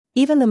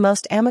Even the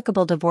most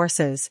amicable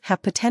divorces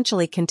have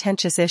potentially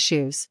contentious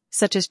issues,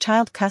 such as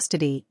child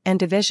custody and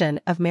division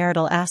of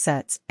marital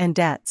assets and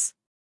debts.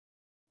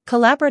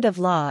 Collaborative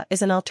law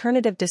is an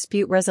alternative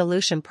dispute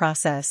resolution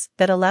process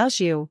that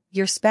allows you,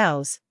 your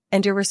spouse,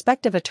 and your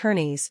respective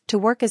attorneys to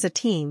work as a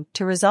team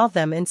to resolve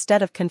them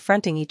instead of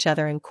confronting each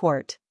other in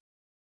court.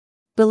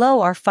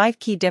 Below are 5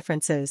 key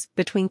differences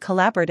between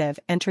collaborative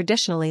and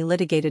traditionally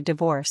litigated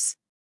divorce.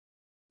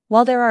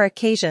 While there are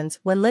occasions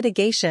when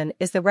litigation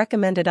is the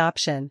recommended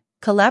option,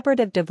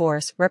 collaborative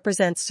divorce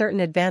represents certain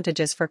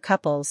advantages for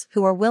couples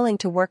who are willing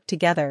to work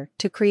together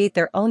to create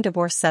their own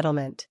divorce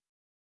settlement.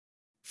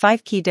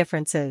 5 key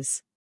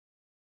differences.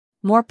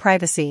 More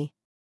privacy.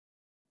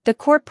 The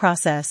court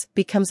process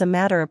becomes a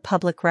matter of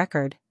public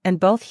record, and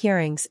both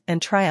hearings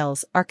and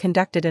trials are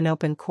conducted in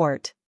open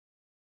court.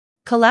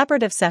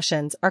 Collaborative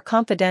sessions are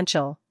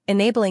confidential,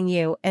 enabling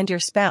you and your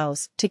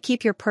spouse to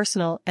keep your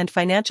personal and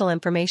financial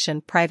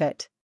information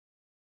private.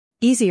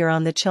 Easier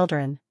on the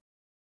children.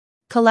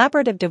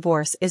 Collaborative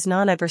divorce is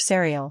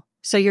non-adversarial,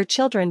 so your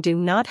children do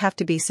not have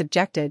to be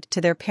subjected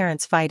to their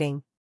parents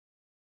fighting.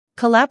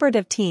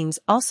 Collaborative teams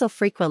also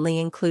frequently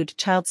include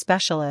child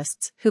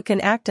specialists who can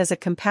act as a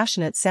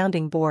compassionate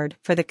sounding board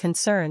for the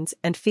concerns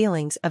and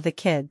feelings of the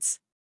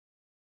kids.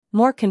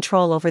 More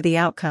control over the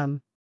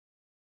outcome.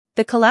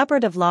 The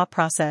collaborative law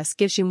process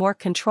gives you more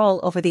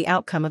control over the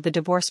outcome of the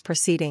divorce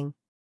proceeding.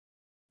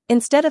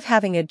 Instead of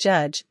having a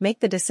judge make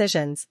the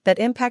decisions that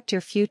impact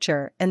your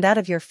future and that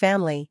of your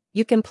family,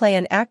 you can play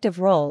an active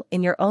role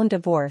in your own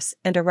divorce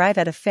and arrive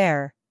at a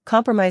fair,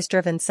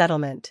 compromise-driven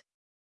settlement.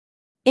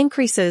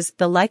 Increases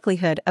the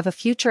likelihood of a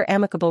future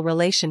amicable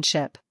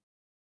relationship.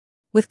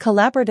 With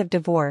collaborative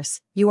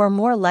divorce, you are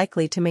more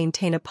likely to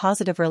maintain a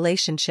positive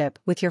relationship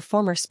with your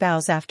former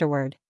spouse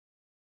afterward.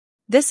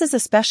 This is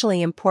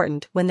especially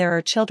important when there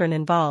are children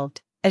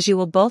involved, as you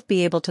will both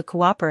be able to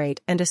cooperate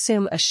and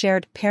assume a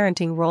shared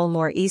parenting role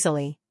more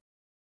easily.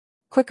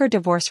 Quicker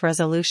divorce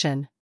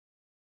resolution.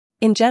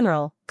 In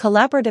general,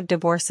 collaborative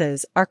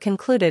divorces are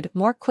concluded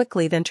more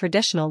quickly than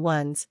traditional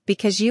ones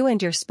because you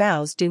and your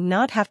spouse do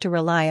not have to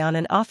rely on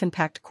an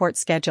often-packed court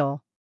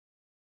schedule.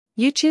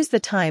 You choose the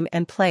time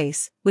and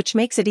place, which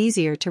makes it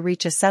easier to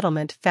reach a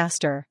settlement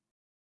faster.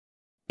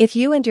 If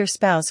you and your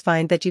spouse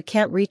find that you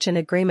can't reach an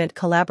agreement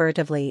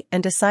collaboratively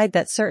and decide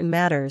that certain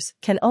matters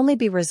can only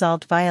be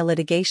resolved via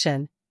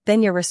litigation,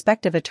 then your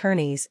respective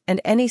attorneys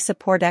and any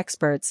support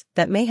experts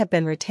that may have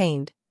been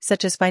retained,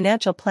 such as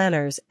financial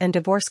planners and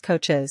divorce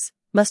coaches,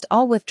 must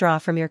all withdraw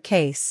from your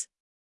case.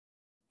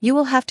 You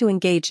will have to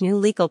engage new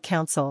legal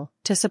counsel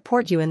to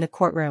support you in the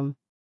courtroom.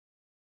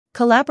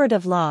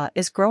 Collaborative law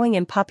is growing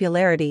in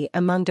popularity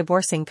among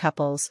divorcing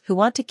couples who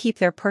want to keep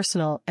their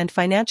personal and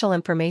financial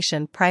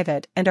information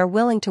private and are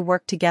willing to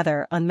work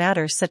together on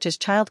matters such as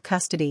child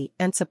custody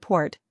and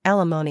support,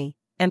 alimony,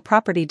 and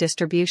property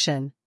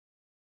distribution.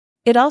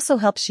 It also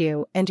helps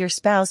you and your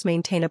spouse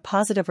maintain a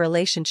positive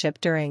relationship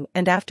during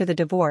and after the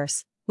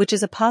divorce, which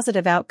is a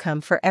positive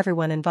outcome for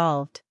everyone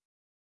involved.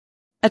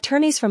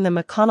 Attorneys from the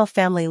McConnell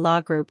Family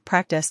Law Group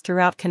practice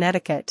throughout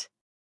Connecticut.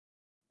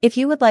 If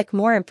you would like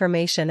more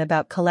information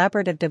about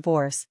collaborative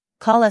divorce,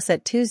 call us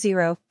at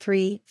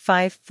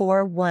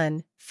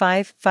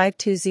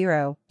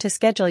 203-541-5520 to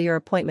schedule your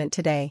appointment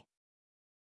today.